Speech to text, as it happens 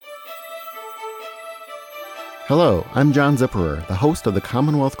Hello, I'm John Zipperer, the host of the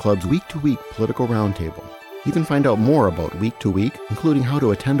Commonwealth Club's Week-to-Week Political Roundtable. You can find out more about Week to Week, including how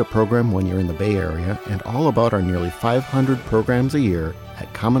to attend a program when you're in the Bay Area, and all about our nearly 500 programs a year at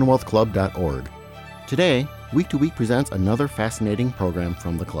commonwealthclub.org. Today, Week to Week presents another fascinating program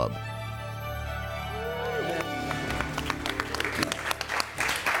from the club.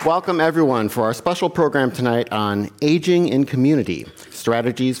 Welcome, everyone, for our special program tonight on Aging in Community,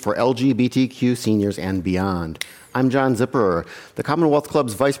 Strategies for LGBTQ Seniors and Beyond. I'm John Zipperer, the Commonwealth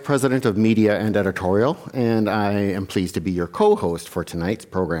Club's Vice President of Media and Editorial, and I am pleased to be your co-host for tonight's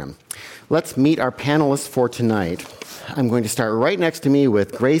program. Let's meet our panelists for tonight. I'm going to start right next to me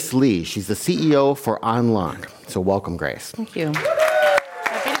with Grace Lee. She's the CEO for On Lok. So welcome, Grace. Thank you.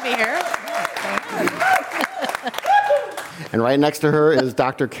 Happy to be here. And right next to her is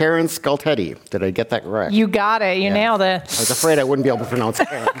Dr. Karen Scultetti. Did I get that correct? You got it. You nailed it. I was afraid I wouldn't be able to pronounce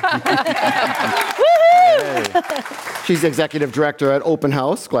Karen. She's the Executive Director at Open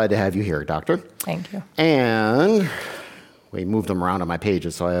House. Glad to have you here, Doctor. Thank you. And we moved them around on my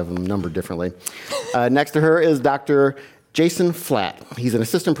pages, so I have them numbered differently. Next to her is Dr. Jason Flatt. He's an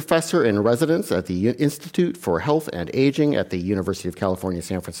assistant professor in residence at the Institute for Health and Aging at the University of California,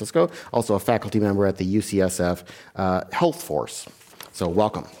 San Francisco, also a faculty member at the UCSF Health Force. So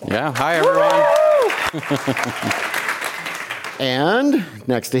welcome. Yeah, hi everyone. And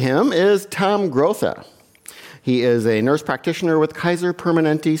next to him is Tom Grotha. He is a nurse practitioner with Kaiser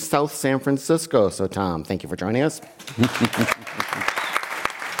Permanente, South San Francisco. So Tom, thank you for joining us.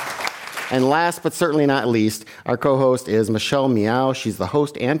 And last but certainly not least, our co-host is Michelle Meow. She's the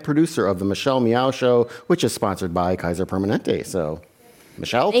host and producer of the Michelle Meow Show, which is sponsored by Kaiser Permanente. So,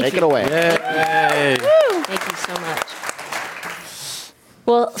 Michelle, take it away. Yay. Thank you so much.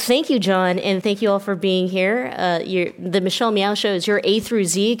 Well, thank you, John, and thank you all for being here. The Michelle Meow Show is your A through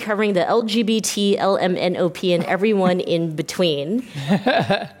Z, covering the LGBT, LMNOP, and everyone in between.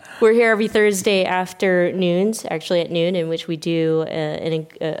 We're here every Thursday afternoons, actually at noon, in which we do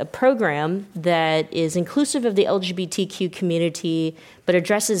a program that is inclusive of the LGBTQ community, but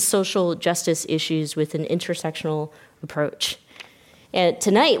addresses social justice issues with an intersectional approach. And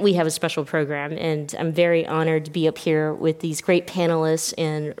tonight we have a special program, and I'm very honored to be up here with these great panelists.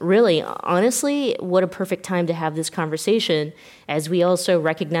 And really, honestly, what a perfect time to have this conversation, as we also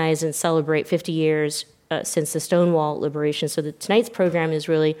recognize and celebrate 50 years since the Stonewall liberation. So tonight's program is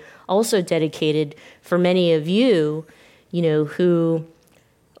really also dedicated for many of you, who,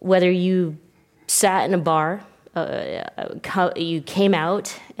 whether you sat in a bar, you came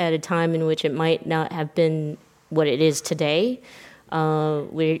out at a time in which it might not have been what it is today.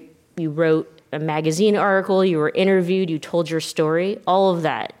 You wrote a magazine article, you were interviewed, you told your story. All of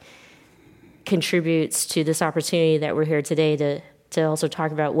that contributes to this opportunity that we're here today to also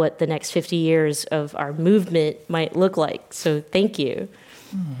talk about what the next 50 years of our movement might look like. So thank you.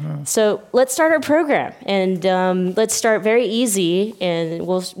 Mm-hmm. So let's start our program, and let's start very easy, and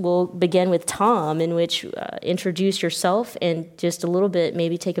we'll begin with Tom, in which introduce yourself and just a little bit,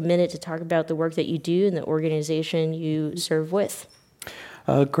 maybe take a minute to talk about the work that you do and the organization you serve with.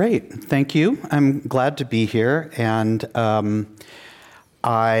 Great. Thank you. I'm glad to be here, and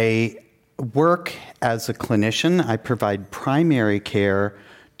I work as a clinician. I provide primary care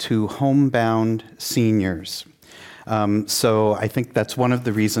to homebound seniors. So I think that's one of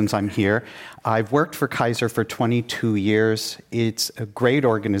the reasons I'm here. I've worked for Kaiser for 22 years. It's a great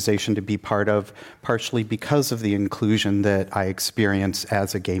organization to be part of, partially because of the inclusion that I experience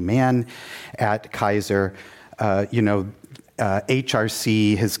as a gay man at Kaiser.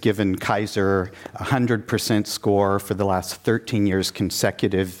 HRC has given Kaiser a 100% score for the last 13 years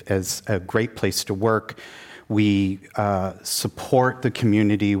consecutive as a great place to work. We support the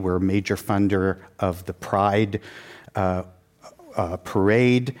community. We're a major funder of the Pride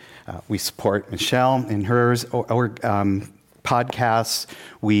Parade. We support Michelle in hers podcasts.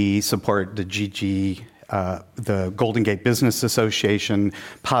 We support the the Golden Gate Business Association,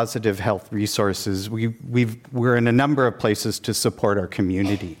 Positive Health Resources. We're in a number of places to support our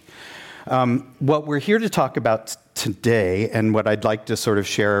community. What we're here to talk about today, and what I'd like to sort of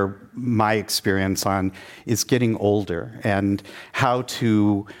share my experience on, is getting older and how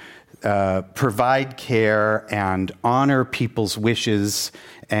to provide care and honor people's wishes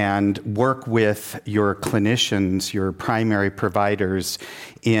and work with your clinicians, your primary providers,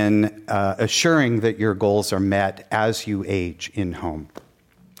 in assuring that your goals are met as you age in home.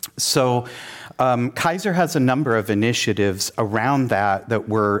 So Kaiser has a number of initiatives around that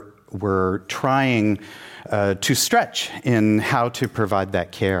we're trying to stretch in how to provide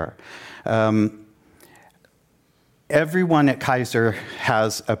that care. Everyone at Kaiser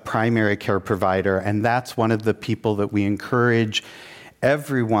has a primary care provider, and that's one of the people that we encourage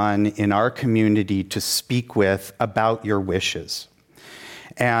everyone in our community to speak with about your wishes.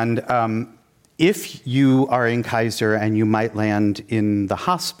 And if you are in Kaiser and you might land in the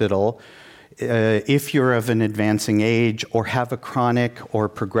hospital, if you're of an advancing age or have a chronic or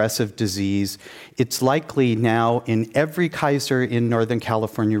progressive disease, it's likely now in every Kaiser in Northern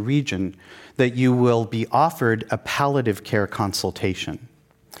California region that you will be offered a palliative care consultation.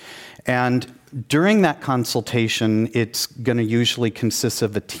 And during that consultation, it's going to usually consist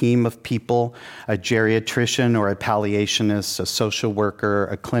of a team of people, a geriatrician or a palliationist, a social worker,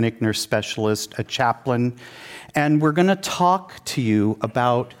 a clinic nurse specialist, a chaplain, and we're going to talk to you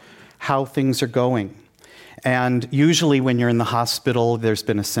about how things are going. And usually when you're in the hospital, there's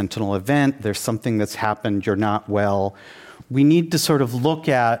been a sentinel event, there's something that's happened, you're not well. We need to sort of look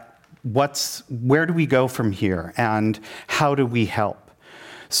at where do we go from here and how do we help?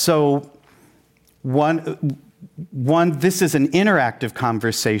 So this is an interactive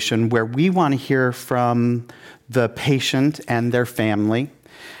conversation where we want to hear from the patient and their family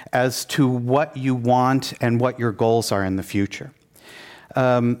as to what you want and what your goals are in the future.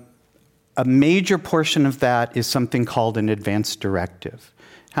 A major portion of that is something called an advance directive.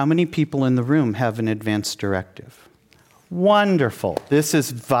 How many people in the room have an advance directive? Wonderful. This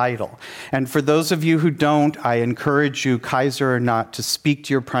is vital. And for those of you who don't, I encourage you, Kaiser or not, to speak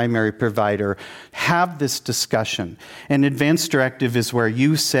to your primary provider. Have this discussion. An advance directive is where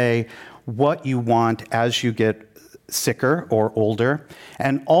you say what you want as you get sicker or older,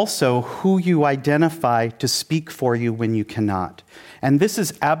 and also who you identify to speak for you when you cannot. And this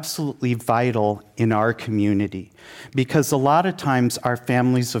is absolutely vital in our community because a lot of times our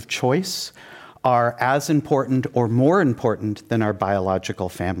families of choice are as important or more important than our biological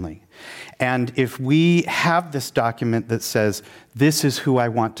family. And if we have this document that says, this is who I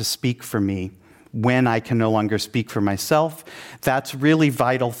want to speak for me when I can no longer speak for myself, that's really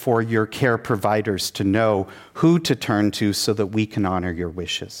vital for your care providers to know who to turn to so that we can honor your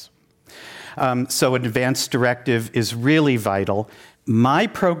wishes. So an advance directive is really vital. My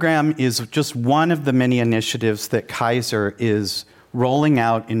program is just one of the many initiatives that Kaiser is rolling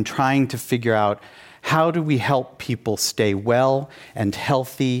out in trying to figure out how do we help people stay well and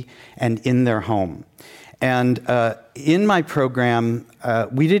healthy and in their home. And in my program,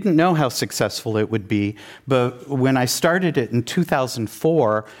 we didn't know how successful it would be, but when I started it in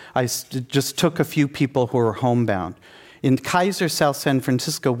 2004, I just took a few people who were homebound. In Kaiser South San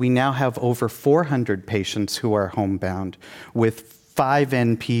Francisco, we now have over 400 patients who are homebound, with 5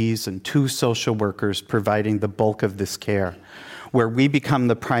 NPs and 2 social workers providing the bulk of this care, where we become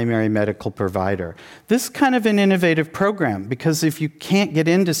the primary medical provider. This is kind of an innovative program because if you can't get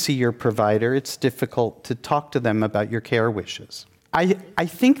in to see your provider, it's difficult to talk to them about your care wishes. I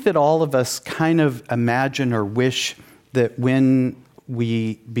think that all of us kind of imagine or wish that when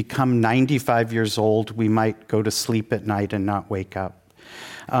we become 95 years old, we might go to sleep at night and not wake up.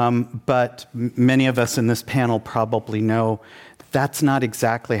 But many of us in this panel probably know that's not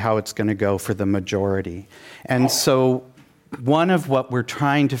exactly how it's going to go for the majority. And so one of what we're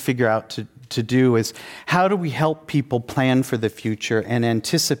trying to figure out to do is how do we help people plan for the future and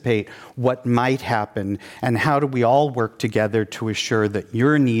anticipate what might happen, and how do we all work together to assure that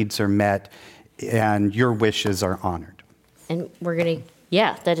your needs are met and your wishes are honored. And we're going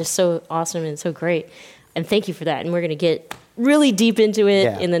to, that is so awesome and so great. And thank you for that. And we're going to get really deep into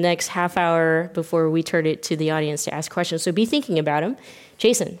it in the next half hour before we turn it to the audience to ask questions. So be thinking about them.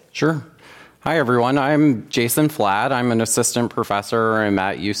 Jason. Sure. Hi, everyone. I'm Jason Fladd. I'm an assistant professor. I'm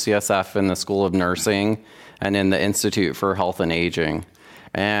at UCSF in the School of Nursing and in the Institute for Health and Aging.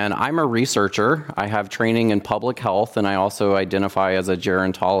 And I'm a researcher. I have training in public health, and I also identify as a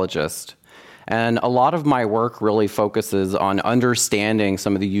gerontologist. And a lot of my work really focuses on understanding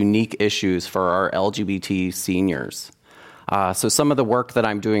some of the unique issues for our LGBT seniors. So some of the work that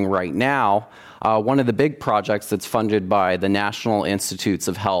I'm doing right now, one of the big projects that's funded by the National Institutes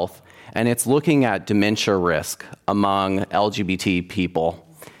of Health, and it's looking at dementia risk among LGBT people.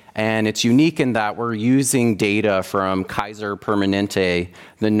 And it's unique in that we're using data from Kaiser Permanente,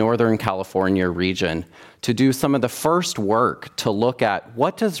 the Northern California region, to do some of the first work to look at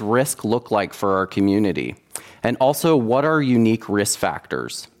what does risk look like for our community, and also what are unique risk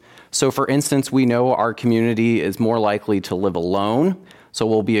factors. So for instance, we know our community is more likely to live alone, so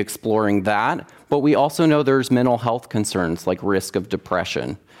we'll be exploring that, but we also know there's mental health concerns like risk of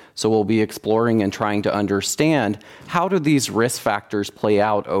depression. So we'll be exploring and trying to understand how do these risk factors play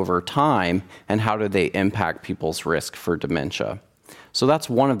out over time and how do they impact people's risk for dementia. So that's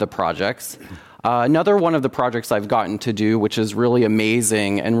one of the projects. Another one of the projects I've gotten to do, which is really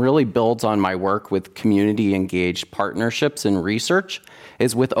amazing and really builds on my work with community-engaged partnerships and research,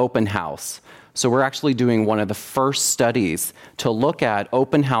 is with Open House. So we're actually doing one of the first studies to look at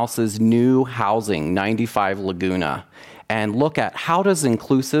Open House's new housing, 95 Laguna, and look at how does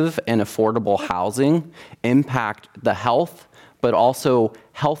inclusive and affordable housing impact the health, but also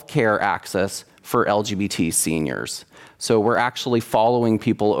healthcare access for LGBT seniors. So we're actually following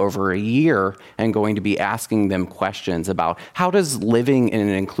people over a year and going to be asking them questions about how does living in an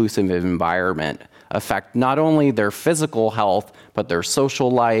inclusive environment affect not only their physical health, but their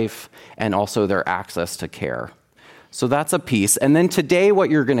social life and also their access to care. So that's a piece. And then today what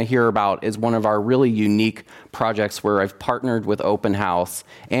you're going to hear about is one of our really unique projects where I've partnered with Open House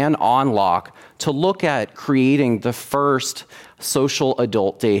and On Lok to look at creating the first social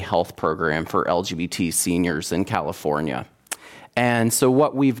adult day health program for LGBT seniors in California. And so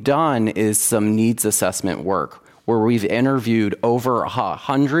what we've done is some needs assessment work where we've interviewed over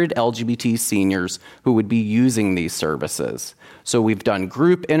 100 LGBT seniors who would be using these services. So we've done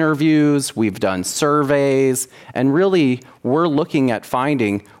group interviews, we've done surveys, and really we're looking at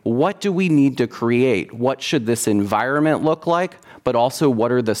finding what do we need to create? What should this environment look like? But also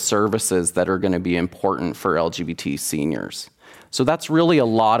what are the services that are going to be important for LGBT seniors? So that's really a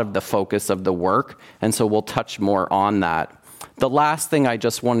lot of the focus of the work, and so we'll touch more on that. The last thing I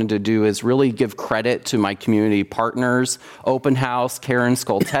just wanted to do is really give credit to my community partners, Open House, Karen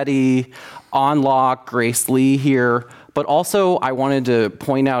Scoltetti, On Lok, Grace Lee here, but also I wanted to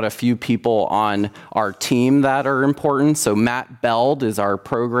point out a few people on our team that are important. So Matt Beld is our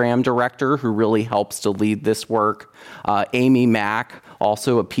program director who really helps to lead this work. Amy Mack,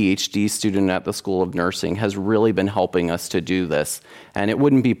 also a PhD student at the School of Nursing, has really been helping us to do this. And it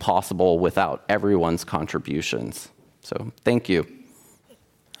wouldn't be possible without everyone's contributions. So thank you.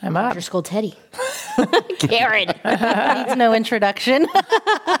 I'm up. Dr. Scoltetti. Karen. Needs no introduction.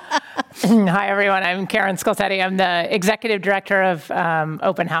 Hi, everyone. I'm Karen Scoltetti. I'm the executive director of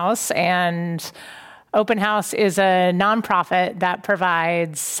Open House. And Open House is a nonprofit that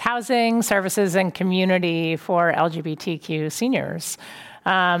provides housing, services, and community for LGBTQ seniors.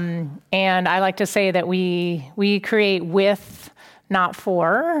 And I like to say that we create with, not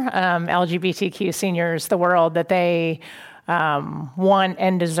for, LGBTQ seniors the world that they want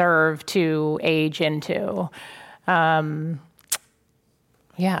and deserve to age into.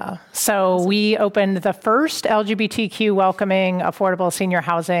 So we opened the first LGBTQ welcoming affordable senior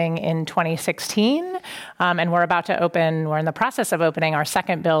housing in 2016, and we're in the process of opening our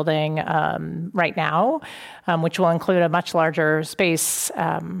second building right now, which will include a much larger space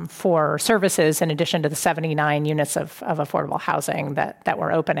for services in addition to the 79 units of affordable housing that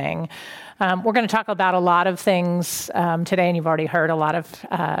we're opening. We're going to talk about a lot of things today, and you've already heard a lot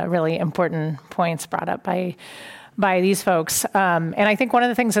of really important points brought up by these folks. And I think one of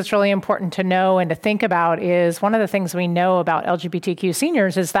the things that's really important to know and to think about is one of the things we know about LGBTQ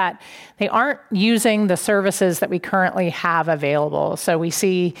seniors is that they aren't using the services that we currently have available. So we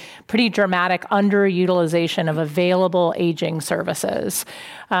see pretty dramatic underutilization of available aging services.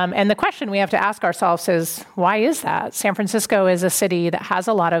 And the question we have to ask ourselves is, why is that? San Francisco is a city that has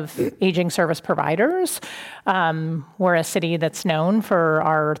a lot of aging service providers. We're a city that's known for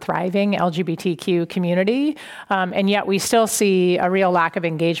our thriving LGBTQ community, and yet we still see a real lack of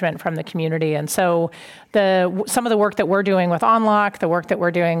engagement from the community. And so some of the work that we're doing with On Lok, the work that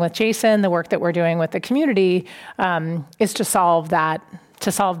we're doing with Jason, the work that we're doing with the community is to solve that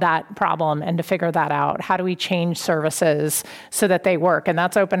problem and to figure that out. How do we change services so that they work? And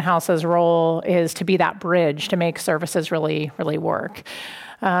that's Open House's role, is to be that bridge to make services really, really work.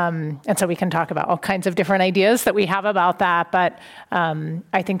 And so we can talk about all kinds of different ideas that we have about that, but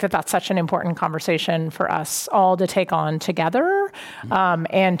I think that that's such an important conversation for us all to take on together,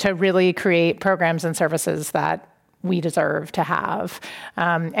 and to really create programs and services that we deserve to have.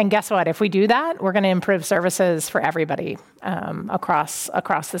 And guess what? If we do that, we're going to improve services for everybody across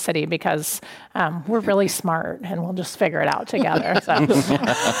the city, because we're really smart and we'll just figure it out together. So.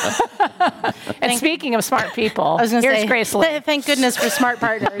 And speaking of smart people, here's Grace Lee. Thank goodness for smart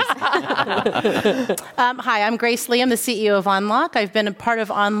partners. Hi, I'm Grace Lee. I'm the CEO of On Lok. I've been a part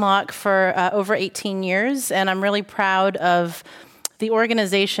of On Lok for over 18 years, and I'm really proud of the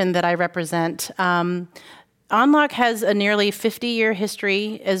organization that I represent. On Lok has a nearly 50-year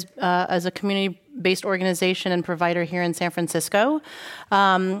history as a community community-based organization and provider here in San Francisco.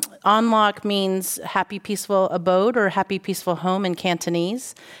 On Lok means happy, peaceful abode or happy, peaceful home in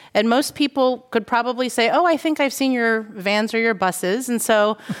Cantonese. And most people could probably say, oh, I think I've seen your vans or your buses. And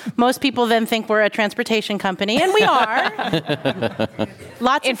so most people then think we're a transportation company, and we are.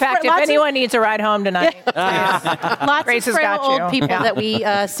 In fact, if anyone needs a ride home tonight, lots Grace of has frail got you. old people Yeah. that we,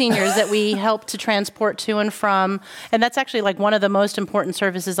 seniors, that we help to transport to and from. And that's actually like one of the most important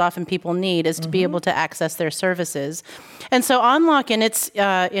services often people need is to be able to access their services. And so On Lok in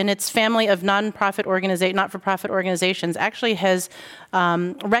its family of not-for-profit organizations actually has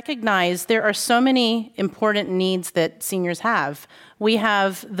recognized there are so many important needs that seniors have. We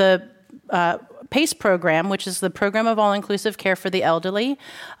have the PACE program, which is the Program of All-Inclusive Care for the Elderly,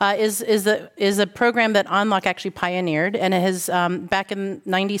 is a program that On Lok actually pioneered, and it has back in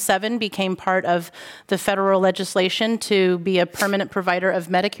 '97 became part of the federal legislation to be a permanent provider of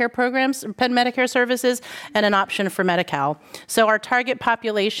Medicare programs, Medicare services, and an option for Medi-Cal. So our target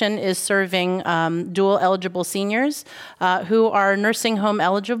population is serving dual eligible seniors who are nursing home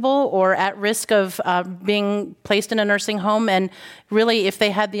eligible or at risk of being placed in a nursing home, and really, if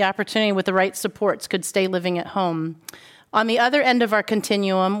they had the opportunity with the right supports, could stay living at home. On the other end of our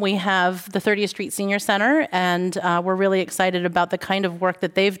continuum, we have the 30th Street Senior Center, and we're really excited about the kind of work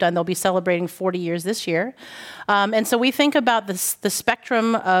that they've done. They'll be celebrating 40 years this year. And so we think about the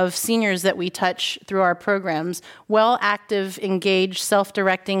spectrum of seniors that we touch through our programs, well, active, engaged,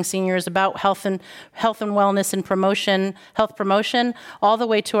 self-directing seniors about health and wellness and health promotion, all the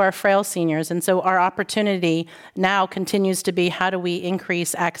way to our frail seniors. And so our opportunity now continues to be how do we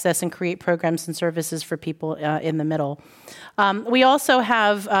increase access and create programs and services for people in the middle. We also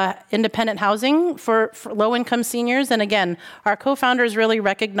have independent housing for low-income seniors. And again, our co-founders really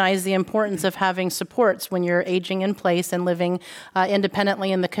recognize the importance of having supports when you're aging in place and living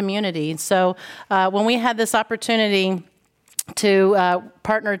independently in the community. So when we had this opportunity to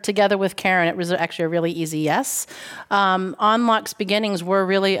partner together with Karen, it was actually a really easy yes. On Lok's beginnings were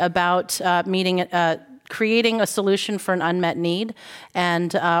really about creating a solution for an unmet need,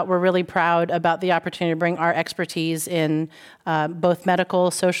 and we're really proud about the opportunity to bring our expertise in both medical,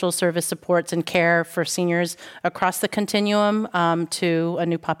 social service supports, and care for seniors across the continuum to a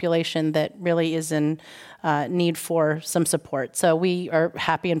new population that really is in need for some support. So we are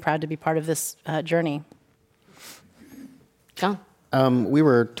happy and proud to be part of this journey. John? We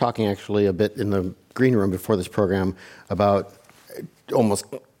were talking actually a bit in the green room before this program about almost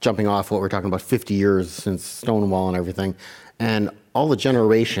jumping off what we're talking about 50 years since Stonewall and everything, and all the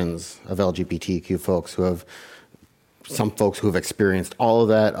generations of LGBTQ folks some folks who have experienced all of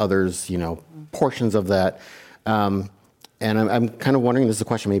that, others, portions of that. And I'm kind of wondering, this is a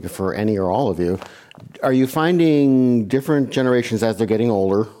question maybe for any or all of you, are you finding different generations as they're getting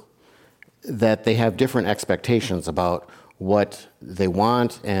older that they have different expectations about what they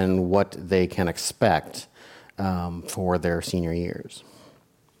want and what they can expect for their senior years?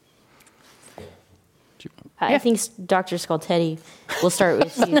 I think Dr. Scoltetti, we'll start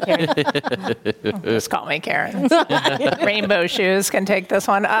with you, Karen. Just call me Karen. Rainbow shoes can take this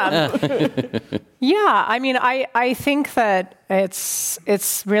one. Yeah, I mean, I think that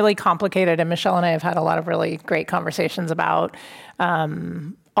it's really complicated, and Michelle and I have had a lot of really great conversations about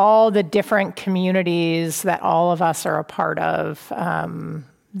all the different communities that all of us are a part of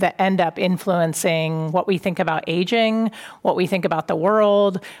that end up influencing what we think about aging, what we think about the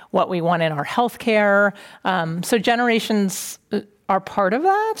world, what we want in our healthcare. So generations are part of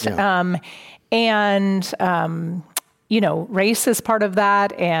that. Yeah. Race is part of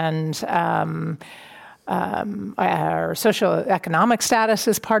that, and our socioeconomic status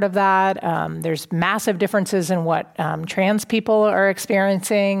is part of that. There's massive differences in what trans people are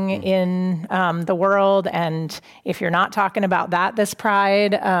experiencing in the world. And if you're not talking about that this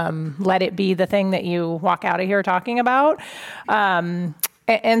Pride, let it be the thing that you walk out of here talking about.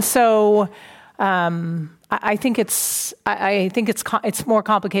 So I think it's more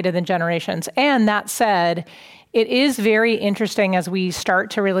complicated than generations. And that said, it is very interesting as we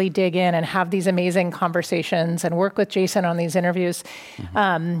start to really dig in and have these amazing conversations and work with Jason on these interviews.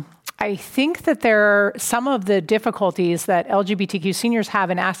 I think that there are some of the difficulties that LGBTQ seniors have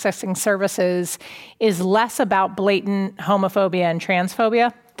in accessing services is less about blatant homophobia and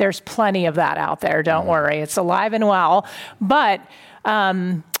transphobia. There's plenty of that out there, don't worry. It's alive and well. But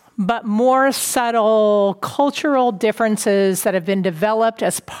but more subtle cultural differences that have been developed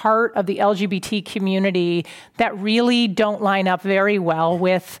as part of the LGBT community that really don't line up very well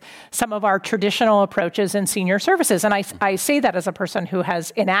with some of our traditional approaches in senior services. And I say that as a person who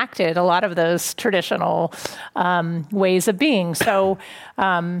has enacted a lot of those traditional ways of being. So,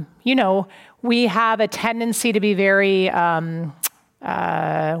 we have a tendency to be very,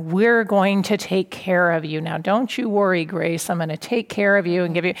 we're going to take care of you. Now, don't you worry, Grace. I'm going to take care of you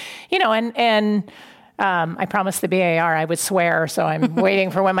and give you, I promised the BAR I would swear, so I'm waiting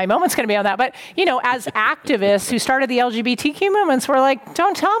for when my moment's going to be on that. But, as activists who started the LGBTQ movements, we're like,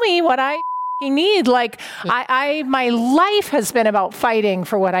 don't tell me what I need. Like, my life has been about fighting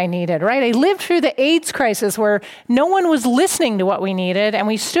for what I needed, right? I lived through the AIDS crisis where no one was listening to what we needed, and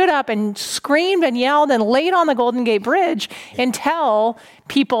we stood up and screamed and yelled and laid on the Golden Gate Bridge until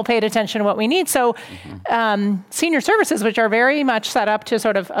people paid attention to what we need. So senior services, which are very much set up to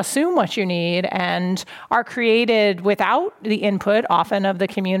sort of assume what you need and are created without the input often of the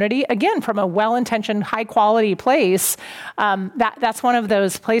community, again, from a well-intentioned, high-quality place, that's one of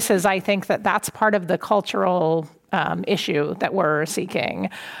those places I think that's part of the cultural issue that we're seeking.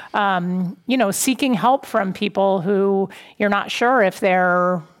 Seeking help from people who you're not sure if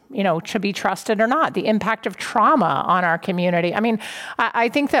they're to be trusted or not, the impact of trauma on our community. I mean, I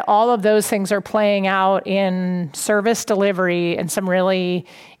think that all of those things are playing out in service delivery in some really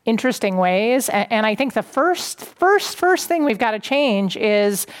interesting ways. And I think the first thing we've got to change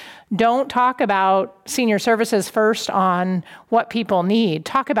is don't talk about senior services first on what people need.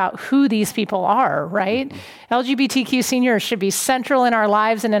 Talk about who these people are, right? LGBTQ seniors should be central in our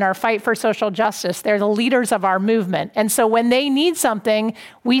lives and in our fight for social justice. They're the leaders of our movement. And so when they need something,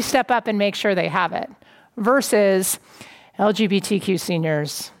 we step up and make sure they have it. Versus LGBTQ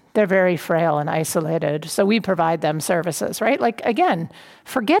seniors, they're very frail and isolated, so we provide them services, right? Like, again,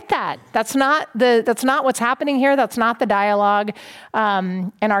 forget that. That's not what's happening here. That's not the dialogue.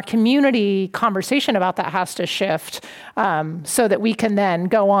 And our community conversation about that has to shift so that we can then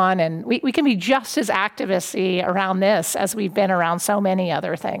go on and we can be just as activist-y around this as we've been around so many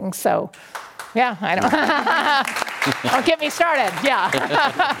other things. So, yeah, I know. Don't get me started. Yeah.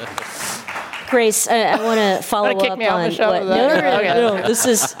 Grace, I want to follow up on what. No, this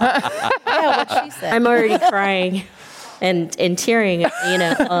is. Yeah, what she said. I'm already crying and tearing.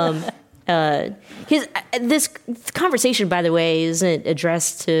 This conversation, by the way, isn't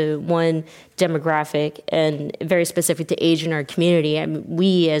addressed to one demographic and very specific to age in our community. I mean,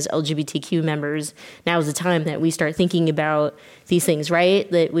 we as LGBTQ members, now is the time that we start thinking about these things,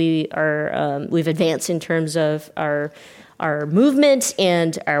 right? That we are we've advanced in terms of our movement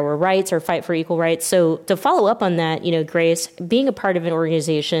and our rights, our fight for equal rights. So to follow up on that, Grace, being a part of an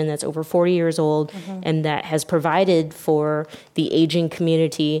organization that's over 40 years old and that has provided for the aging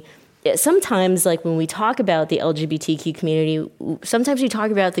community, sometimes, like when we talk about the LGBTQ community, sometimes we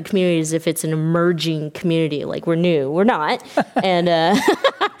talk about the community as if it's an emerging community, like we're new. We're not. And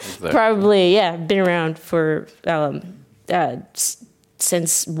probably, been around for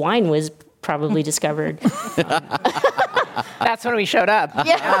since wine was probably discovered. That's when we showed up.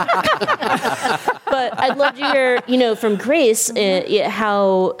 Yeah. But I'd love to hear, from Grace,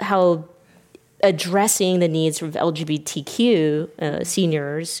 how addressing the needs of LGBTQ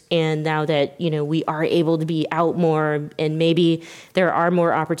seniors, and now that we are able to be out more, and maybe there are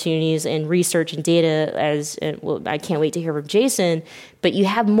more opportunities and research and data. I can't wait to hear from Jason. But you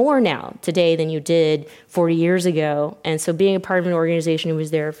have more now today than you did 40 years ago, and so being a part of an organization who was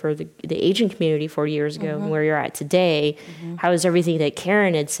there for the aging community 40 years ago, and where you're at today, how is everything that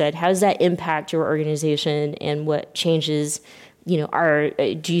Karen had said? How does that impact your organization, and what changes? Do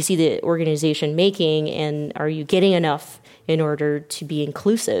you see the organization making, and are you getting enough in order to be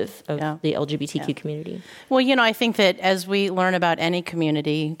inclusive of the LGBTQ community? Well, I think that as we learn about any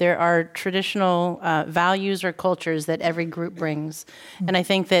community, there are traditional values or cultures that every group brings. And I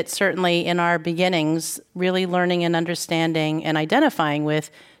think that certainly in our beginnings, really learning and understanding and identifying with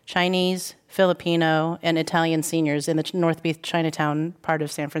Chinese, Filipino, and Italian seniors in the North Beach Chinatown part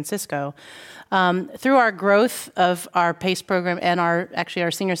of San Francisco. Through our growth of our PACE program and our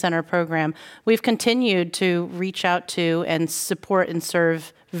senior center program, we've continued to reach out to and support and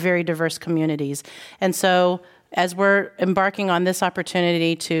serve very diverse communities. And so as we're embarking on this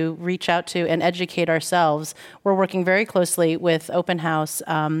opportunity to reach out to and educate ourselves, we're working very closely with Open House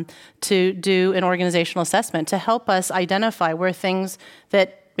to do an organizational assessment to help us identify where things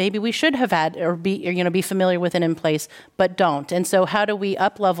that maybe we should have had or be familiar with and in place, but don't. And so how do we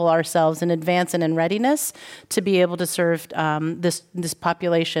up-level ourselves in advance and in readiness to be able to serve this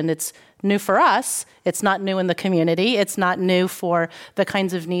population? It's new for us. It's not new in the community. It's not new for the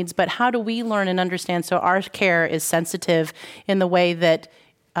kinds of needs. But how do we learn and understand so our care is sensitive in the way that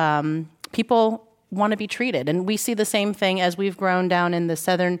people want to be treated? And we see the same thing as we've grown down in the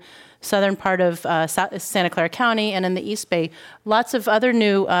southern part of Santa Clara County and in the East Bay. Lots of other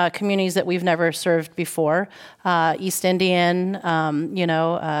new communities that we've never served before. East Indian,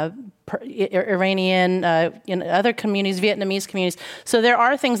 Iranian, other communities, Vietnamese communities. So there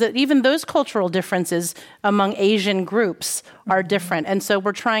are things that even those cultural differences among Asian groups are different. And so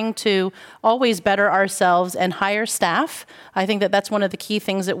we're trying to always better ourselves and hire staff. I think that that's one of the key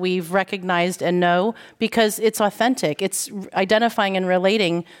things that we've recognized and know, because it's authentic. It's identifying and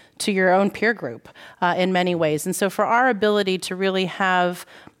relating to your own peer group in many ways. And so for our ability to really have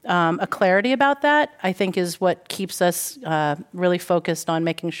a clarity about that, I think, is what keeps us really focused on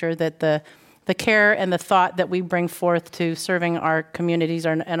making sure that the care and the thought that we bring forth to serving our communities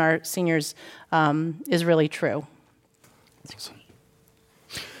and our seniors is really true.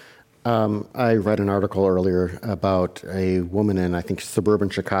 I read an article earlier about a woman in, I think, suburban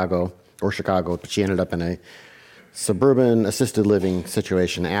Chicago, but she ended up in a suburban assisted living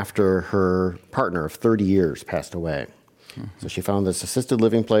situation after her partner of 30 years passed away. So she found this assisted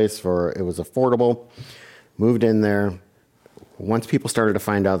living place where it was affordable, moved in there. Once people started to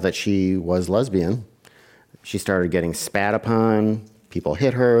find out that she was lesbian, she started getting spat upon. People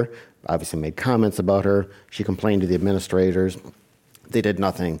hit her, obviously made comments about her. She complained to the administrators. They did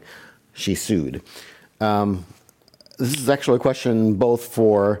nothing. She sued. This is actually a question both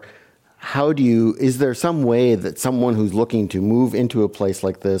for is there some way that someone who's looking to move into a place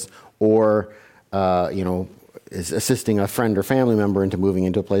like this or, is assisting a friend or family member into moving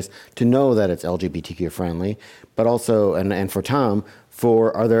into a place to know that it's LGBTQ friendly, but also, and for Tom,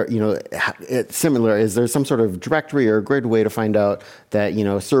 are there, it's similar, is there some sort of directory or grid way to find out that,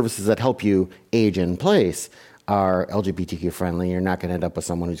 services that help you age in place are LGBTQ friendly? You're not going to end up with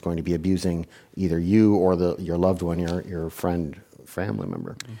someone who's going to be abusing either you or your loved one, your friend, family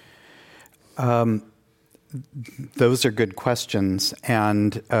member. Those are good questions,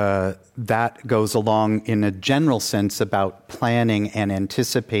 and that goes along in a general sense about planning and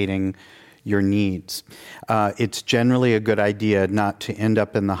anticipating your needs. It's generally a good idea not to end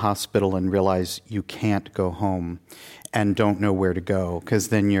up in the hospital and realize you can't go home and don't know where to go, because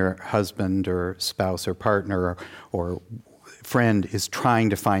then your husband or spouse or partner or friend is trying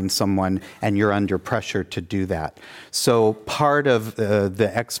to find someone and you're under pressure to do that. So part of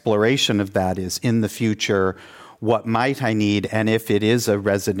the exploration of that is, in the future, what might I need? And if it is a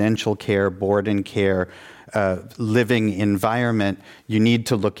residential care, board and care, living environment, you need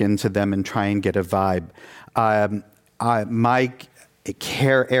to look into them and try and get a vibe. My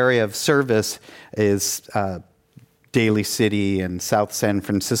care area of service is Daly City and South San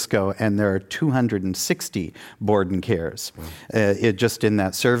Francisco, and there are 260 board and cares just in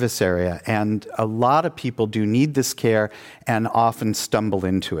that service area. And a lot of people do need this care and often stumble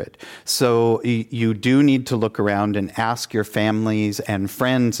into it. So you do need to look around and ask your families and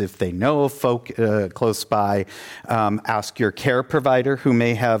friends if they know of folk close by. Ask your care provider, who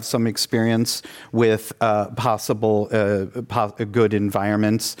may have some experience with possible good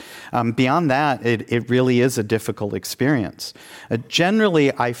environments. Beyond that, it really is a difficult experience.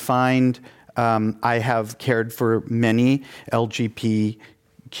 Generally, I find I have cared for many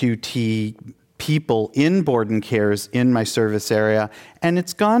LGBTQ people in board and cares in my service area, and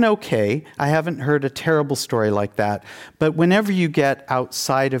it's gone okay. I haven't heard a terrible story like that. But whenever you get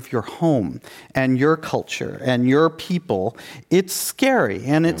outside of your home and your culture and your people, it's scary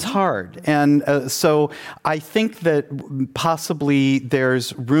and it's hard. And so I think that possibly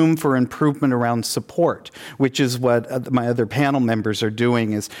there's room for improvement around support, which is what my other panel members are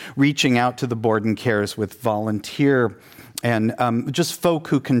doing, is reaching out to the board and cares with volunteer and just folk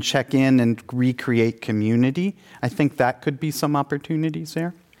who can check in and recreate community. I think that could be some opportunities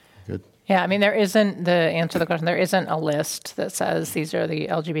there. Good. Yeah, I mean, there isn't, the answer to the question, there isn't a list that says these are the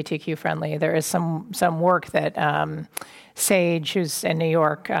LGBTQ friendly. There is some work that Sage, who's in New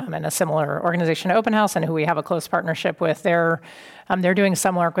York, and a similar organization, Open House, and who we have a close partnership with, they're doing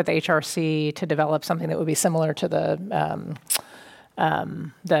some work with HRC to develop something that would be similar to the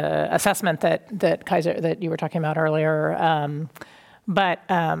assessment that Kaiser, that you were talking about earlier. I'll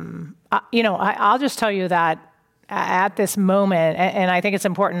just tell you that at this moment, and I think it's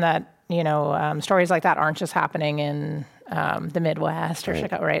important that, stories like that aren't just happening in the Midwest or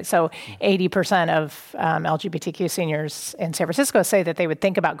Chicago, right? So 80% of LGBTQ seniors in San Francisco say that they would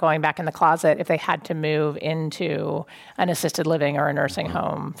think about going back in the closet if they had to move into an assisted living or a nursing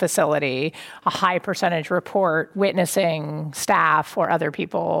home facility. A high percentage report witnessing staff or other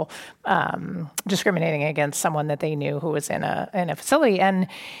people discriminating against someone that they knew who was in a facility. And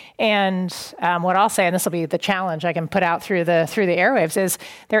what I'll say, and this will be the challenge I can put out through the airwaves, is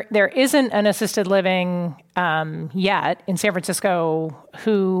there isn't an assisted living yet in San Francisco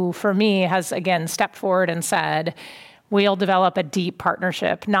who, for me, has again stepped forward and said, we'll develop a deep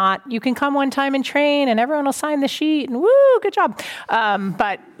partnership. Not, you can come one time and train and everyone will sign the sheet and woo, good job.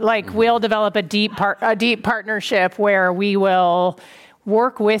 But like, we'll develop a deep partnership where we will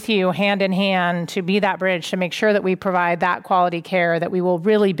work with you hand in hand to be that bridge, to make sure that we provide that quality care, that we will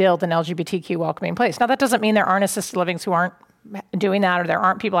really build an LGBTQ welcoming place. Now, that doesn't mean there aren't assisted livings who aren't doing that, or there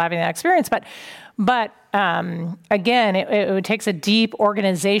aren't people having that experience, but again, it takes a deep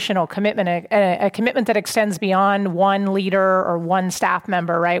organizational commitment, a commitment that extends beyond one leader or one staff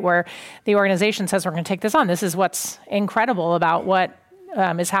member, right? Where the organization says, we're going to take this on. This is what's incredible about what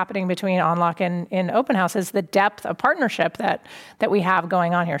is happening between On Lok and Open House, is the depth of partnership that we have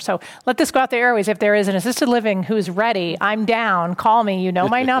going on here. So let this go out the airways. If there is an assisted living who's ready, I'm down. Call me. You know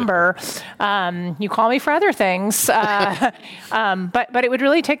my number. You call me for other things. But it would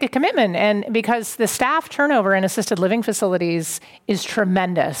really take a commitment, and because the staff turnover in assisted living facilities is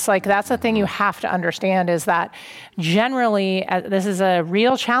tremendous. Like, that's the thing you have to understand, is that generally, this is a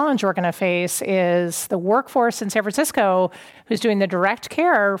real challenge we're going to face, is the workforce in San Francisco who's doing the direct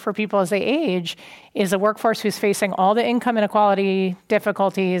care for people as they age is a workforce who's facing all the income inequality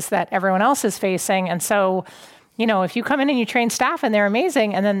difficulties that everyone else is facing. And so, if you come in and you train staff and they're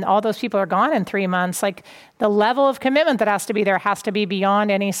amazing, and then all those people are gone in 3 months, like, the level of commitment that has to be there has to be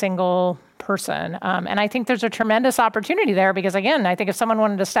beyond any single person. And I think there's a tremendous opportunity there, because again, I think if someone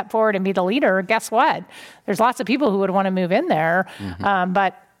wanted to step forward and be the leader, guess what? There's lots of people who would want to move in there.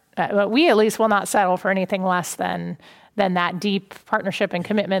 But we at least will not settle for anything less than that deep partnership and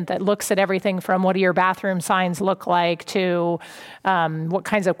commitment that looks at everything from what do your bathroom signs look like, to what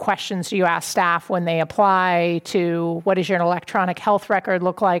kinds of questions do you ask staff when they apply, to what does your electronic health record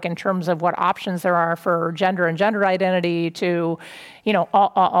look like in terms of what options there are for gender and gender identity, to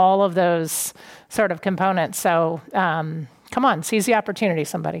all of those sort of components. So come on, seize the opportunity,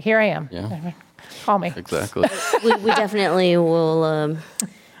 somebody. Here I am. Yeah. Call me. Exactly. we definitely will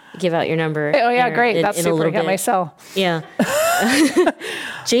give out your number. Oh yeah, great. That's super. I got my cell. Yeah.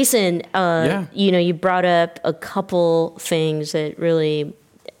 Jason, you brought up a couple things that really,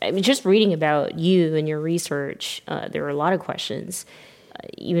 just reading about you and your research, there are a lot of questions.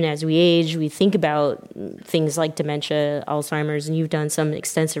 Even as we age, we think about things like dementia, Alzheimer's, and you've done some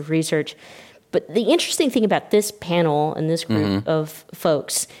extensive research. But the interesting thing about this panel and this group of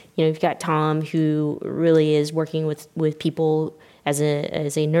folks, you've got Tom, who really is working with people as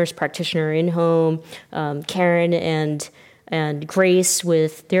a nurse practitioner in home, Karen and Grace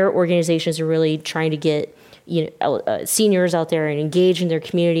with their organizations are really trying to get seniors out there and engage in their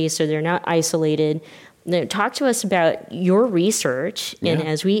communities so they're not isolated. Now, talk to us about your research and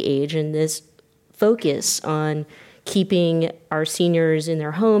as we age, and this focus on keeping our seniors in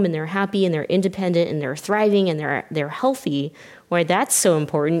their home, and they're happy and they're independent and they're thriving and they're healthy. Why that's so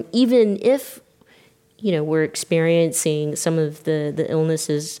important, even if we're experiencing some of the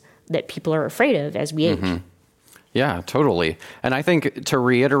illnesses that people are afraid of as we age. Yeah, totally. And I think, to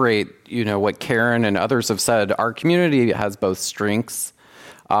reiterate, what Karen and others have said, our community has both strengths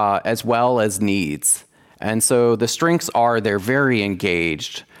as well as needs. And so the strengths are they're very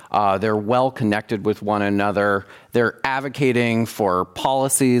engaged. They're well connected with one another. They're advocating for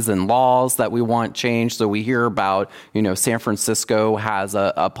policies and laws that we want changed. So we hear about, San Francisco has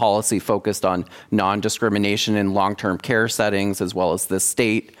a policy focused on non-discrimination in long-term care settings, as well as this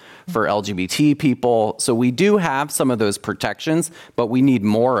state for LGBT people. So we do have some of those protections, but we need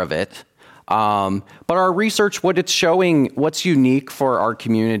more of it. But our research, what it's showing, what's unique for our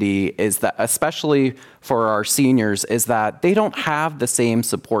community is that, especially for our seniors, is that they don't have the same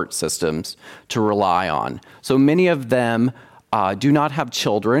support systems to rely on. So many of them do not have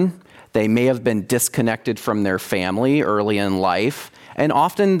children. They may have been disconnected from their family early in life, and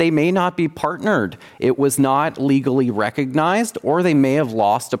often they may not be partnered. It was not legally recognized, or they may have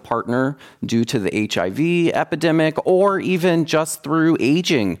lost a partner due to the HIV epidemic, or even just through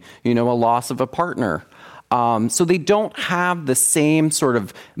aging, a loss of a partner. So they don't have the same sort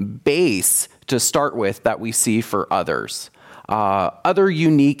of base to start with that we see for others. Other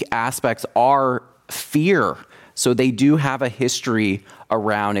unique aspects are fear. So they do have a history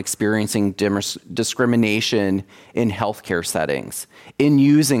around experiencing discrimination in healthcare settings, in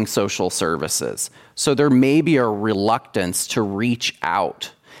using social services. So there may be a reluctance to reach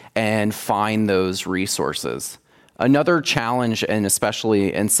out and find those resources. Another challenge, and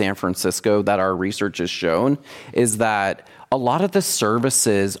especially in San Francisco, that our research has shown is that a lot of the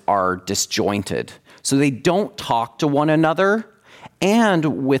services are disjointed. So they don't talk to one another.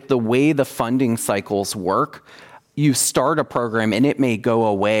 And with the way the funding cycles work, you start a program and it may go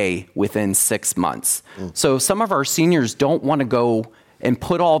away within 6 months. So some of our seniors don't want to go and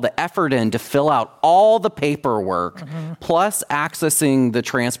put all the effort in to fill out all the paperwork, plus accessing the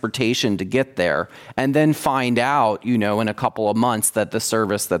transportation to get there, and then find out, in a couple of months that the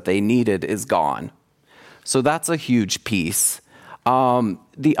service that they needed is gone. So that's a huge piece.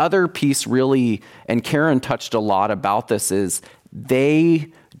 The other piece really, and Karen touched a lot about this, is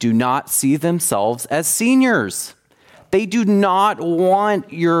they do not see themselves as seniors. They do not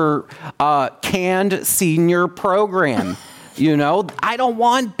want your canned senior program. I don't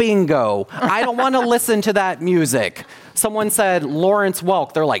want bingo. I don't want to listen to that music. Someone said Lawrence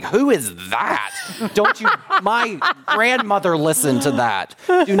Welk. They're like, who is that? My grandmother listened to that.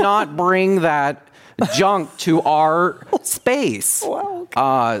 Do not bring that junk to our space.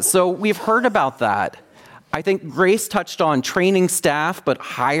 So we've heard about that. I think Grace touched on training staff, but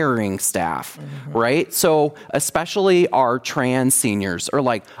hiring staff, right? So especially our trans seniors are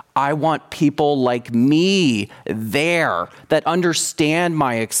like, I want people like me there that understand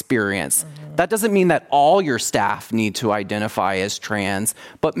my experience. That doesn't mean that all your staff need to identify as trans,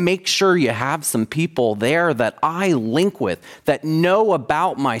 but make sure you have some people there that I link with, that know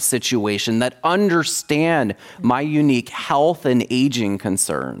about my situation, that understand my unique health and aging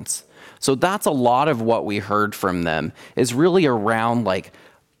concerns. So that's a lot of what we heard from them, is really around like,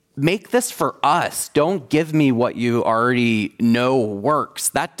 make this for us. Don't give me what you already know works.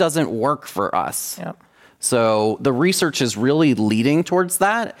 That doesn't work for us. Yep. So the research is really leading towards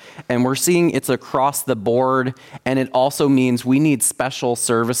that, and we're seeing it's across the board, and it also means we need special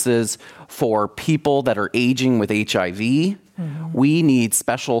services for people that are aging with HIV. We need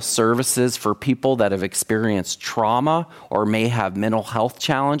special services for people that have experienced trauma or may have mental health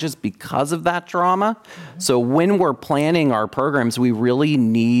challenges because of that trauma. So when we're planning our programs, we really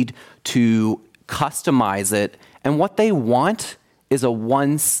need to customize it. And what they want is a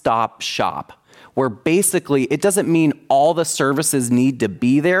one-stop shop, where basically it doesn't mean all the services need to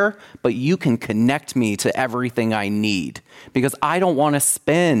be there, but you can connect me to everything I need. Because I don't want to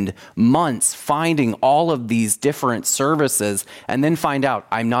spend months finding all of these different services and then find out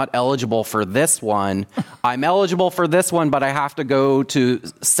I'm not eligible for this one. I'm eligible for this one, but I have to go to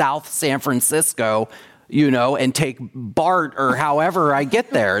South San Francisco, and take BART or however I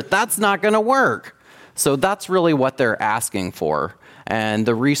get there. That's not going to work. So that's really what they're asking for. And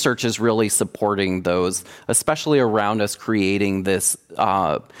the research is really supporting those, especially around us creating this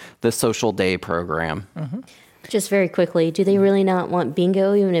the social day program. Just very quickly, do they really not want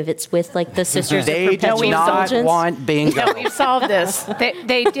bingo, even if it's with like the Sisters of Perpetual They do not want bingo. No, we've solved this.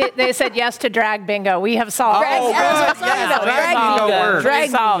 They said yes to drag bingo. We have solved this. Drag We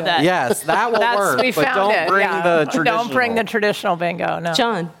solved that. Yes, that will work. We but found don't it. bring the traditional. Don't bring the traditional bingo. No.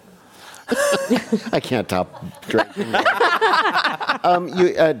 John. I can't top Drake.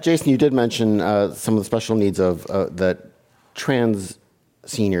 Jason, you did mention some of the special needs of that trans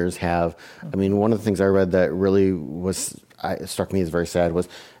seniors have. I mean, one of the things I read that really struck me as very sad was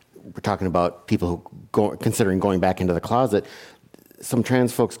we're talking about people who considering going back into the closet. Some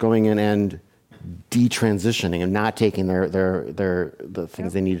trans folks going in and detransitioning and not taking the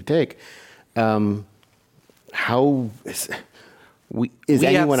things they need to take. We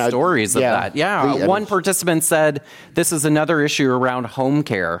have stories of that. Yeah. One participant said, this is another issue around home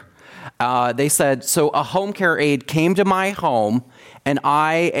care. They said, so a home care aide came to my home, and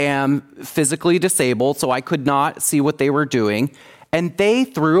I am physically disabled, so I could not see what they were doing. And they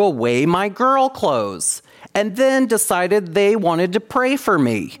threw away my girl clothes and then decided they wanted to pray for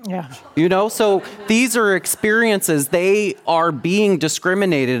me. Yeah. So these are experiences. They are being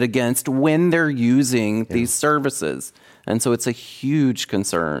discriminated against when they're using these services. And so it's a huge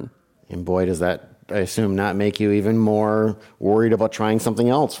concern. And boy, does that, I assume, not make you even more worried about trying something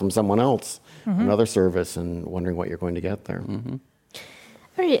else from someone else, another service, and wondering what you're going to get there.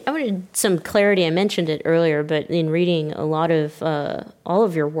 I wanted some clarity. I mentioned it earlier, but in reading a lot of all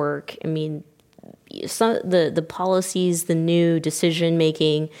of your work, I mean, some the policies, the new decision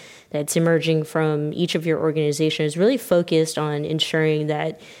making that's emerging from each of your organizations is really focused on ensuring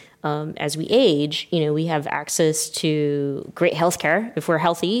that as we age, we have access to great health care if we're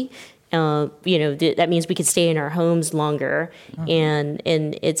healthy, that means we could stay in our homes longer. And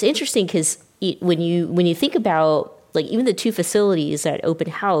it's interesting because when you think about like even the 2 facilities that Open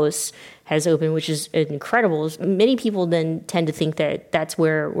House has opened, which is incredible, many people then tend to think that that's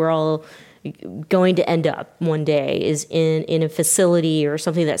where we're all going to end up one day, is in a facility or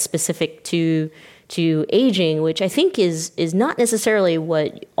something that's specific to aging, which I think is not necessarily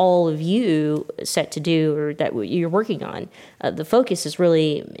what all of you set to do or that you're working on. The focus is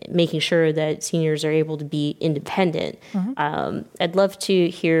really making sure that seniors are able to be independent. I'd love to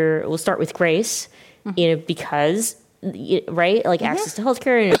hear, we'll start with Grace, because, right, like access to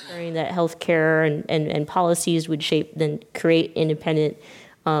healthcare and ensuring that healthcare and policies would create independent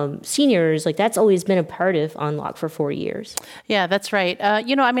seniors, like that's always been a part of On Lok for 4 years. Yeah, that's right.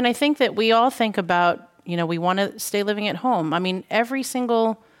 I think that we all think about, we want to stay living at home. I mean, every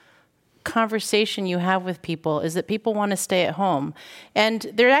single conversation you have with people is that people want to stay at home. And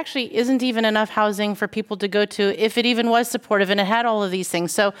there actually isn't even enough housing for people to go to if it even was supportive and it had all of these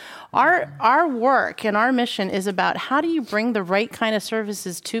things. So our work and our mission is about how do you bring the right kind of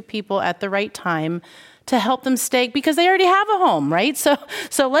services to people at the right time to help them stay, because they already have a home, right? So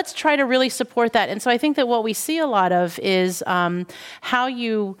let's try to really support that. And so I think that what we see a lot of is how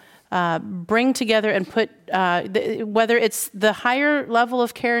you bring together and put, whether it's the higher level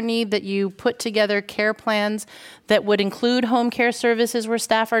of care need that you put together care plans that would include home care services where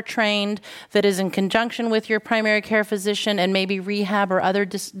staff are trained, that is in conjunction with your primary care physician and maybe rehab or other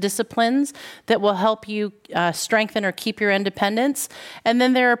disciplines that will help you strengthen or keep your independence. And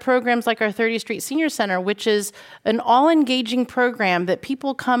then there are programs like our 30th Street Senior Center, which is an all-engaging program that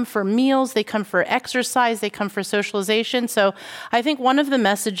people come for meals, they come for exercise, they come for socialization. So I think one of the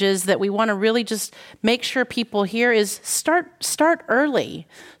messages that we want to really just make sure people hear is start early.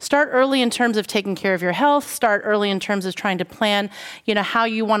 Start early in terms of taking care of your health. Start early in terms of trying to plan, how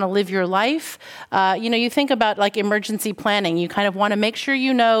you want to live your life. You think about like emergency planning. You kind of want to make sure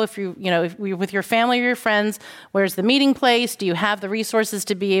if you're with your family or your friends, where's the meeting place? Do you have the resources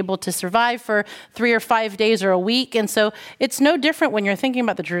to be able to survive for 3 or 5 days or a week? And so it's no different when you're thinking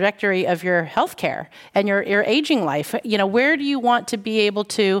about the trajectory of your health care and your aging life. Where do you want to be able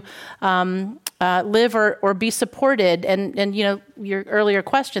to live or be supported? And your earlier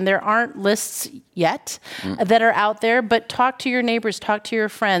question, there aren't lists yet that are out there, but talk to your neighbors, talk to your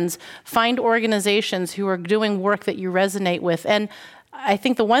friends, find organizations who are doing work that you resonate with. And I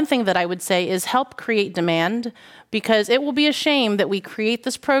think the one thing that I would say is help create demand, because it will be a shame that we create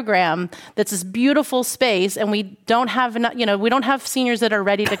this program that's this beautiful space and we don't have enough, we don't have seniors that are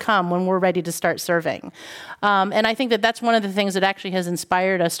ready to come when we're ready to start serving. And I think that that's one of the things that actually has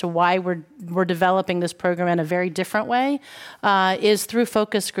inspired us to why we're developing this program in a very different way, is through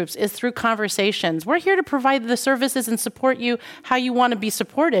focus groups, is through conversations. We're here to provide the services and support you how you want to be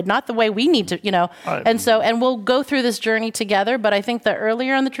supported, not the way we need to, and we'll go through this journey together. But I think the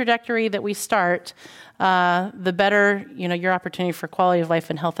earlier on the trajectory that we start, the better, your opportunity for quality of life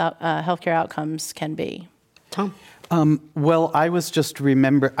and healthcare outcomes can be. Tom? Well, I was just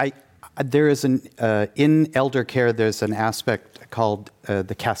there is in elder care, there's an aspect called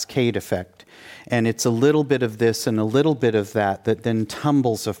the cascade effect. And it's a little bit of this and a little bit of that then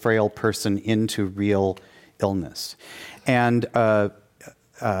tumbles a frail person into real illness. And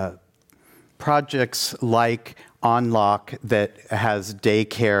projects like On Lok that has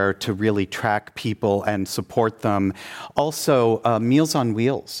daycare to really track people and support them. Also, Meals on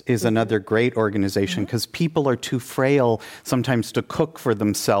Wheels is another great organization because people are too frail sometimes to cook for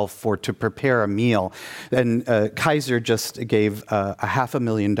themselves or to prepare a meal. And Kaiser just gave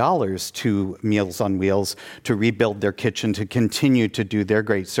 $500,000 to Meals on Wheels to rebuild their kitchen, to continue to do their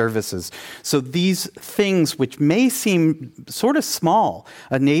great services. So these things, which may seem sort of small,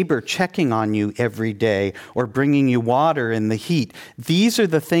 a neighbor checking on you every day or bringing you water in the heat. These are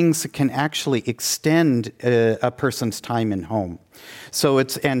the things that can actually extend a person's time in home. So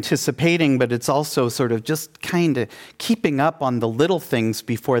it's anticipating, but it's also sort of just kind of keeping up on the little things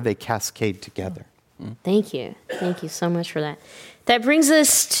before they cascade together. Thank you. Thank you so much for that. That brings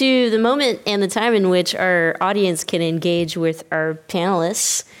us to the moment and the time in which our audience can engage with our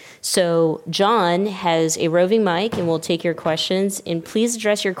panelists. So John has a roving mic and we'll take your questions. And please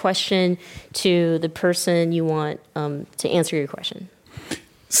address your question to the person you want to answer your question.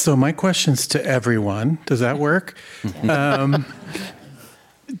 So my question's to everyone. Does that work?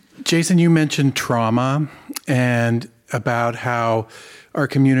 Jason, you mentioned trauma and about how our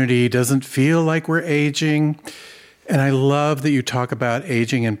community doesn't feel like we're aging. And I love that you talk about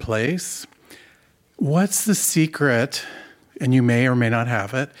aging in place. What's the secret, and you may or may not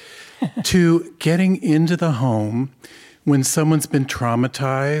have it, to getting into the home when someone's been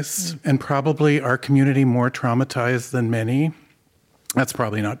traumatized, and probably our community more traumatized than many, that's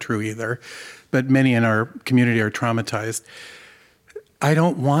probably not true either, but many in our community are traumatized. I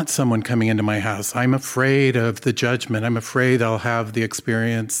don't want someone coming into my house. I'm afraid of the judgment. I'm afraid I'll have the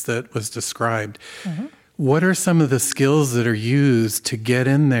experience that was described. Mm-hmm. What are some of the skills that are used to get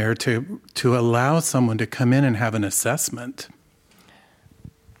in there to allow someone to come in and have an assessment?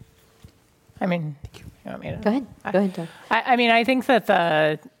 I mean, you want me to? Go ahead, Doug. I mean, I think that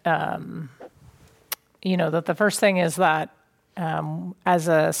that the first thing is that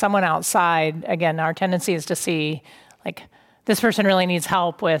as someone outside, again, our tendency is to see like this person really needs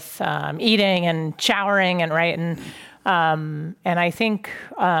help with eating and showering and right and I think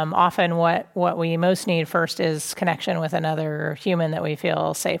often what we most need first is connection with another human that we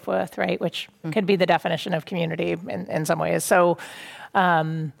feel safe with, right? Which could be the definition of community in some ways. So.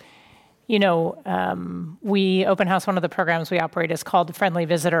 We open house, one of the programs we operate is called Friendly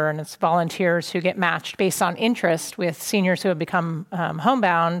Visitor, and it's volunteers who get matched based on interest with seniors who have become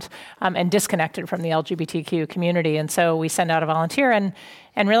homebound and disconnected from the LGBTQ community. And so we send out a volunteer, and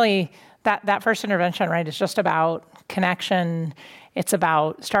really that first intervention, right, is just about connection. It's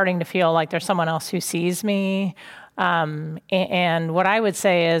about starting to feel like there's someone else who sees me. And what I would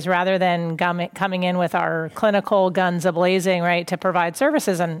say is rather than coming in with our clinical guns a-blazing, right, to provide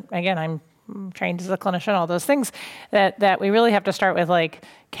services, and again, I'm trained as a clinician, all those things, that we really have to start with, like,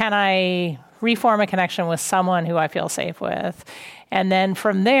 can I reform a connection with someone who I feel safe with? And then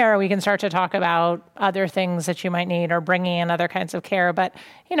from there, we can start to talk about other things that you might need or bringing in other kinds of care. But,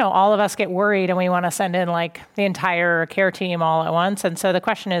 all of us get worried and we want to send in like the entire care team all at once. And so the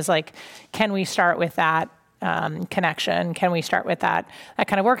question is like, can we start with that connection? Can we start with that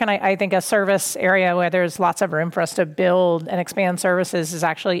kind of work? And I think a service area where there's lots of room for us to build and expand services is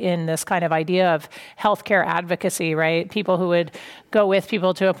actually in this kind of idea of healthcare advocacy, right? People who would go with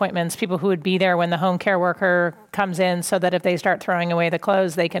people to appointments, people who would be there when the home care worker comes in so that if they start throwing away the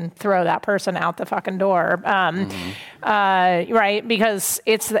clothes, they can throw that person out the fucking door, right? Because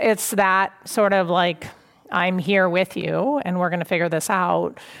it's that sort of like, I'm here with you and we're going to figure this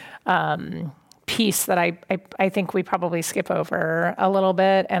out. Piece that I think we probably skip over a little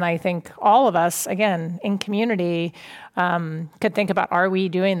bit. And I think all of us, again, in community, could think about, are we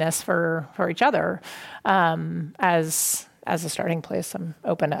doing this for each other as a starting place? I'm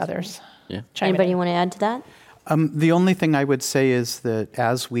open to others. Yeah. Anybody want to add to that? The only thing I would say is that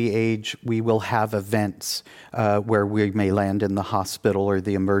as we age, we will have events where we may land in the hospital or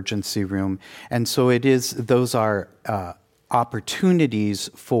the emergency room. And so those are opportunities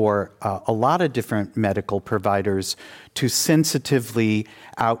for a lot of different medical providers to sensitively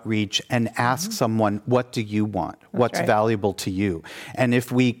outreach and ask someone, what do you want? What's right. valuable to you? And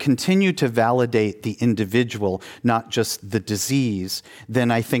if we continue to validate the individual, not just the disease, then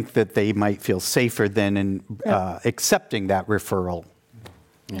I think that they might feel safer then in accepting that referral.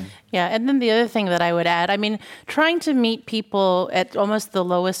 Yeah, and then the other thing that I would add, I mean, trying to meet people at almost the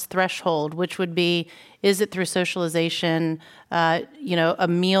lowest threshold, which would be, is it through socialization, a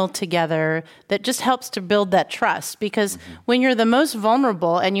meal together that just helps to build that trust? Because when you're the most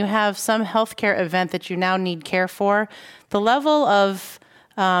vulnerable and you have some healthcare event that you now need care for, the level of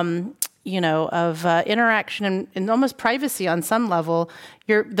interaction and almost privacy on some level,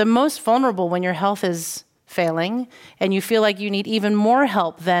 you're the most vulnerable when your health is failing and you feel like you need even more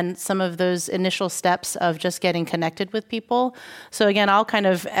help than some of those initial steps of just getting connected with people. So again, I'll kind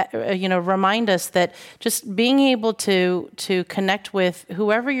of remind us that just being able to connect with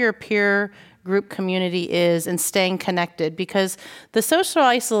whoever your peer group community is and staying connected, because the social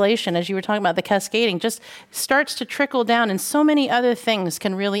isolation, as you were talking about, the cascading, just starts to trickle down, and so many other things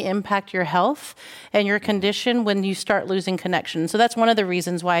can really impact your health and your condition when you start losing connection. So that's one of the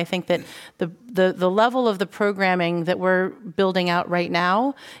reasons why I think that the level of the programming that we're building out right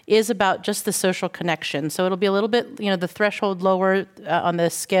now is about just the social connection. So it'll be a little bit, the threshold lower on the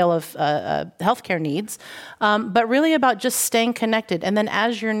scale of healthcare needs, but really about just staying connected. And then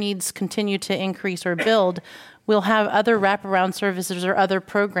as your needs continue to increase or build, we'll have other wraparound services or other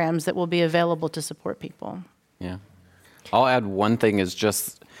programs that will be available to support people. Yeah. I'll add one thing is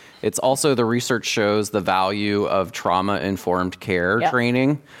just, it's also the research shows the value of trauma-informed care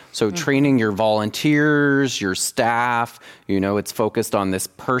training. So training your volunteers, your staff, it's focused on this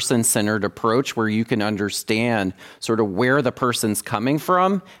person-centered approach where you can understand sort of where the person's coming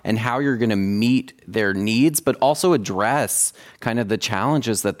from and how you're going to meet their needs, but also address kind of the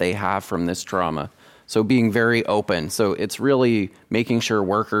challenges that they have from this trauma. So being very open. So it's really making sure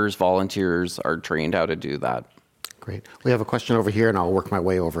workers, volunteers are trained how to do that. Great. We have a question over here, and I'll work my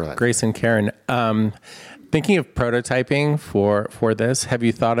way over that. Grace and Karen, thinking of prototyping for this, have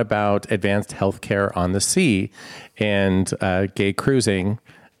you thought about advanced healthcare on the sea and gay cruising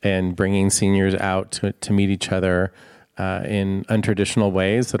and bringing seniors out to meet each other in untraditional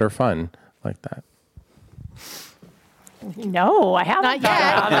ways that are fun like that? No, I haven't. Not yet.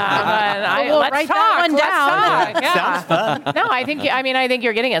 thought about that, but We'll let's write talk. that one Let's down. talk. Yeah. Sounds fun. No, I think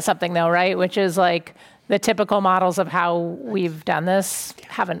you're getting at something though, right? Which is like the typical models of how we've done this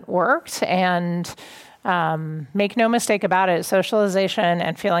haven't worked, and make no mistake about it, socialization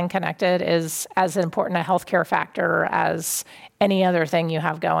and feeling connected is as important a healthcare factor as any other thing you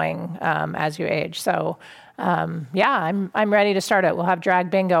have going as you age. So. I'm ready to start it. We'll have drag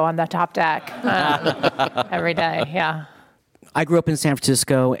bingo on the top deck every day. Yeah. I grew up in San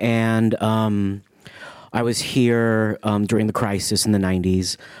Francisco, and I was here during the crisis in the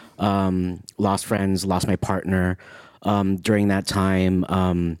 90s. Lost friends, lost my partner. During that time,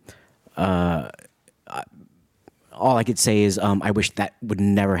 all I could say is I wish that would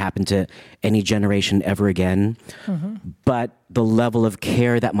never happen to any generation ever again. Mm-hmm. But the level of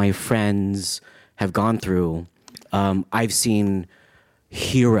care that my friends have gone through, I've seen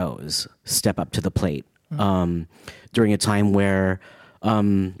heroes step up to the plate during a time where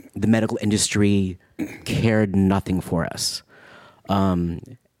the medical industry cared nothing for us.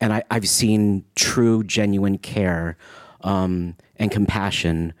 And I've seen true, genuine care and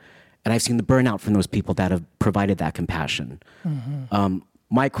compassion, and I've seen the burnout from those people that have provided that compassion. Mm-hmm.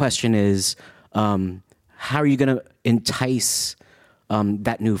 My question is, how are you going to entice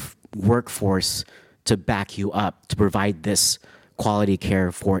that new workforce to back you up, to provide this quality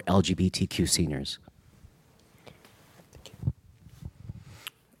care for LGBTQ seniors?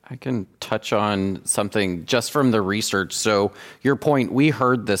 I can touch on something just from the research. So your point, we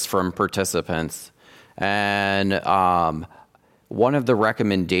heard this from participants. And one of the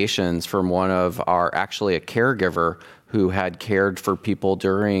recommendations from one of actually a caregiver who had cared for people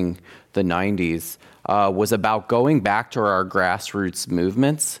during the 90s was about going back to our grassroots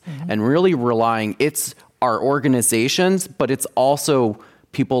movements and really relying, it's our organizations, but it's also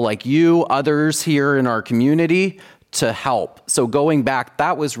people like you, others here in our community to help. So going back,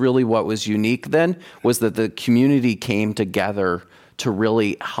 that was really what was unique then, was that the community came together to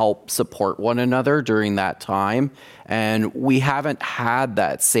really help support one another during that time. And we haven't had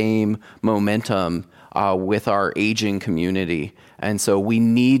that same momentum with our aging community. And so we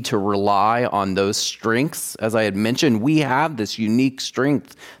need to rely on those strengths. As I had mentioned, we have this unique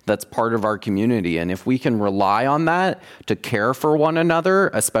strength that's part of our community. And if we can rely on that to care for one another,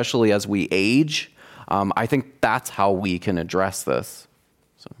 especially as we age, I think that's how we can address this.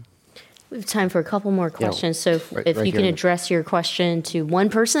 So. We have time for a couple more questions. So if right you can here. address your question to one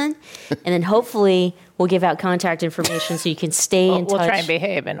person, and then hopefully we'll give out contact information so you can stay in touch. We'll try and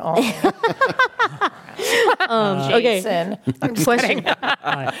behave and all. Okay. Jason. I'm just Question. kidding.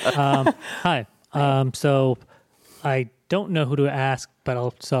 Hi. So I don't know who to ask, but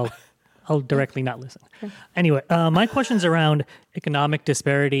I'll directly not listen. Anyway, my question's around economic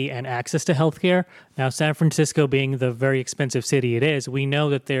disparity and access to healthcare. Now, San Francisco being the very expensive city it is, we know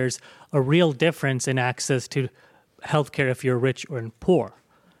that there's a real difference in access to healthcare if you're rich or poor,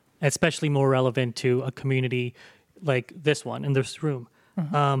 especially more relevant to a community like this one in this room.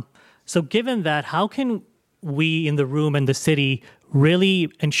 Mm-hmm. So given that, how can we in the room and the city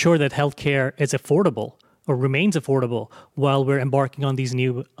really ensure that healthcare is affordable or remains affordable while we're embarking on these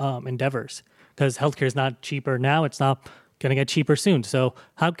new endeavors? Because healthcare is not cheaper now; it's not going to get cheaper soon. So,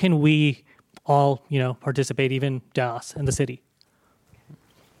 how can we all, participate, even Dallas and the city?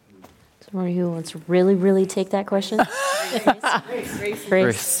 Somebody who wants to really, really take that question?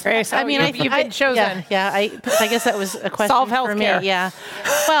 Grace. Grace, I mean, you've been chosen. I guess that was a question Solve for me. healthcare. Yeah.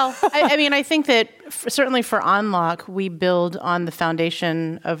 Well, I think that certainly for On Lok, we build on the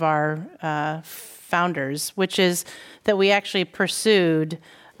foundation of our founders, which is that we actually pursued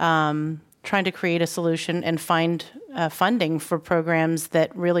trying to create a solution and find funding for programs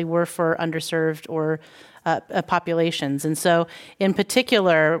that really were for underserved or populations. And so in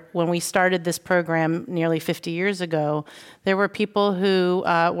particular, when we started this program nearly 50 years ago, there were people who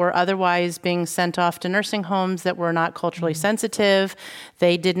were otherwise being sent off to nursing homes that were not culturally sensitive.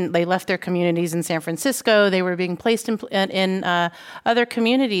 They left their communities in San Francisco. They were being placed in other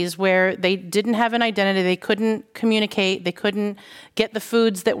communities where they didn't have an identity. They couldn't communicate. They couldn't get the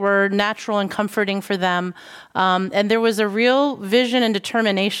foods that were natural and comforting for them. And there was a real vision and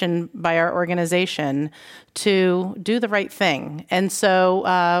determination by our organization to do the right thing. And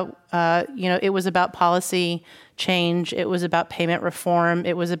so, it was about policy change. It was about payment reform.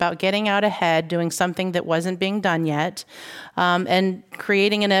 It was about getting out ahead, doing something that wasn't being done yet, and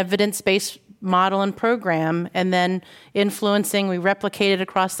creating an evidence-based model and program, and then influencing. We replicated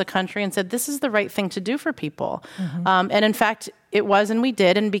across the country and said, this is the right thing to do for people. And in fact, it was, and we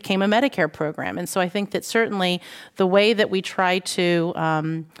did, and became a Medicare program. And so I think that certainly the way that we try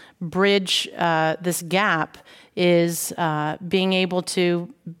to bridge this gap is being able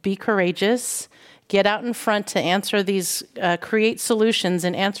to be courageous, get out in front to answer these, create solutions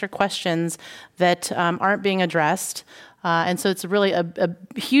and answer questions that aren't being addressed. And so it's really a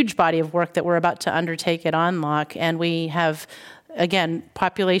huge body of work that we're about to undertake at On Lok. And we have, again,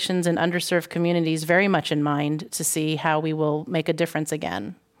 populations in underserved communities very much in mind to see how we will make a difference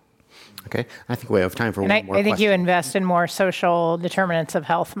again. Okay, I think we have time for one more I think question. you invest in more social determinants of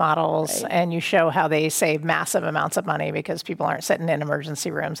health models, and you show how they save massive amounts of money because people aren't sitting in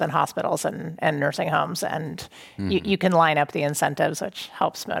emergency rooms and hospitals and nursing homes, and you can line up the incentives, which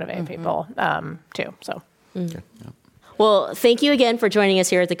helps motivate people too. So. Okay, yeah. Well, thank you again for joining us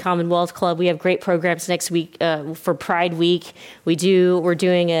here at the Commonwealth Club. We have great programs next week for Pride Week. We're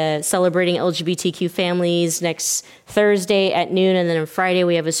doing a celebrating LGBTQ families next Thursday at noon, and then on Friday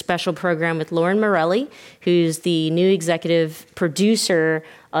we have a special program with Lauren Morelli, who's the new executive producer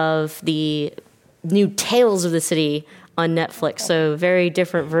of the new Tales of the City on Netflix. So very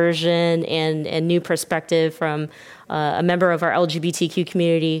different version and new perspective from a member of our LGBTQ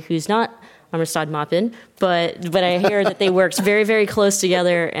community who's not Amrstad Maupin, but I hear that they work very, very close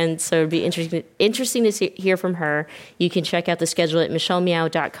together, and so it'd be interesting to hear from her. You can check out the schedule at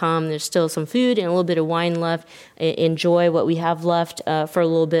michellemeow.com. There's still some food and a little bit of wine left. Enjoy what we have left for a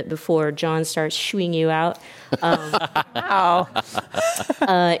little bit before John starts shooing you out. And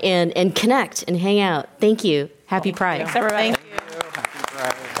connect and hang out. Thank you. Happy Pride. Thanks, everybody. Thank you.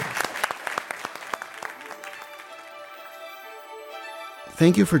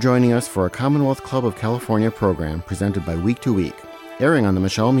 Thank you for joining us for a Commonwealth Club of California program presented by Week to Week, airing on the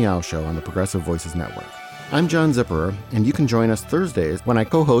Michelle Meow Show on the Progressive Voices Network. I'm John Zipperer, and you can join us Thursdays when I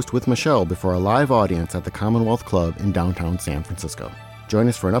co-host with Michelle before a live audience at the Commonwealth Club in downtown San Francisco. Join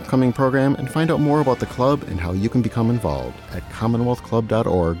us for an upcoming program and find out more about the club and how you can become involved at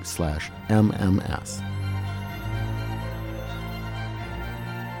commonwealthclub.org/MMS.